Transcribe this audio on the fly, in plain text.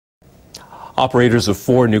Operators of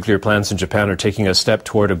 4 nuclear plants in Japan are taking a step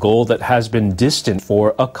toward a goal that has been distant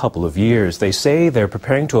for a couple of years. They say they're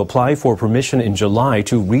preparing to apply for permission in July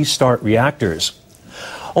to restart reactors.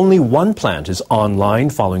 Only one plant is online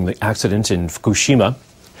following the accident in Fukushima.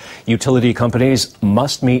 Utility companies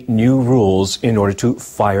must meet new rules in order to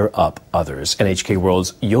fire up others. NHK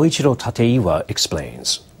World's Yoichiro Tateiwa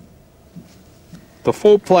explains. The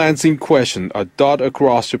 4 plants in question are dotted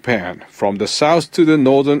across Japan, from the south to the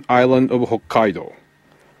northern island of Hokkaido.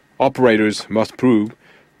 Operators must prove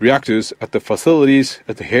reactors at the facilities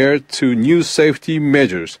adhere to new safety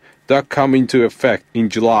measures that come into effect in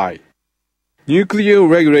July. Nuclear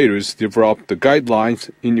regulators developed the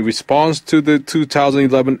guidelines in response to the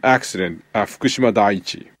 2011 accident at Fukushima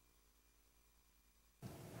Daiichi.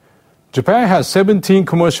 Japan has 17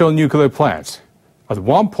 commercial nuclear plants. At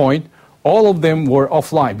one point, all of them were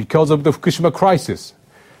offline because of the Fukushima crisis.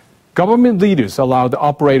 Government leaders allowed the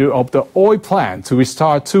operator of the Oi plant to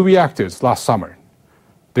restart 2 reactors last summer.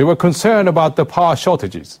 They were concerned about the power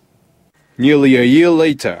shortages. Nearly a year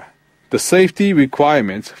later, the safety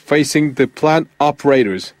requirements facing the plant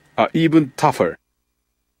operators are even tougher.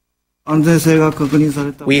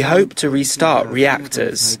 We hope to restart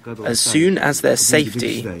reactors as soon as their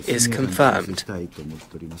safety is confirmed.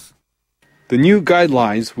 The new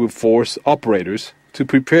guidelines will force operators to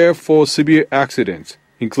prepare for severe accidents,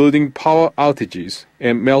 including power outages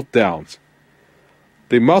and meltdowns.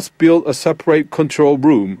 They must build a separate control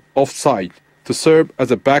room off-site to serve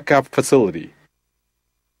as a backup facility.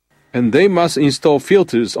 And they must install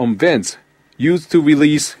filters on vents used to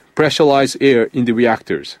release pressurized air in the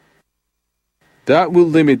reactors. That will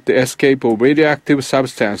limit the escape of radioactive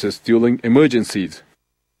substances during emergencies.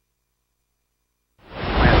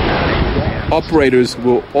 Operators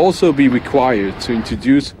will also be required to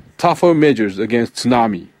introduce tougher measures against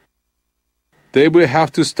tsunami. They will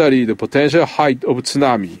have to study the potential height of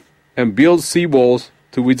tsunami and build seawalls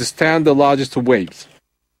to withstand the largest waves.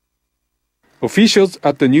 Officials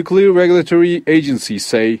at the Nuclear Regulatory Agency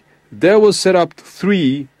say they will set up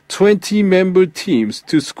 3 20-member teams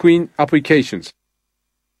to screen applications.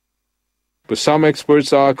 But some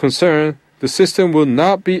experts are concerned the system will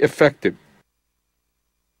not be effective.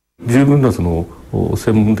 The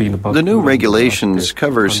new regulations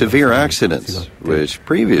cover severe accidents, which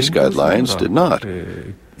previous guidelines did not.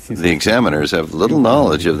 The examiners have little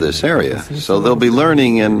knowledge of this area, so they'll be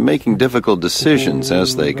learning and making difficult decisions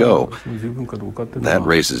as they go. That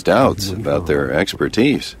raises doubts about their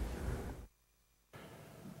expertise.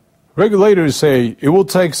 Regulators say it will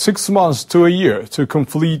take 6 months to a year to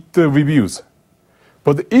complete the reviews.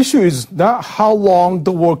 But the issue is not how long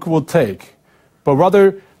the work will take, but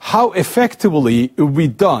rather how effectively it will be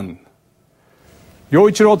done.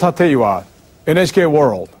 Yoichiro Tateiwa, NHK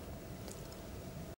World.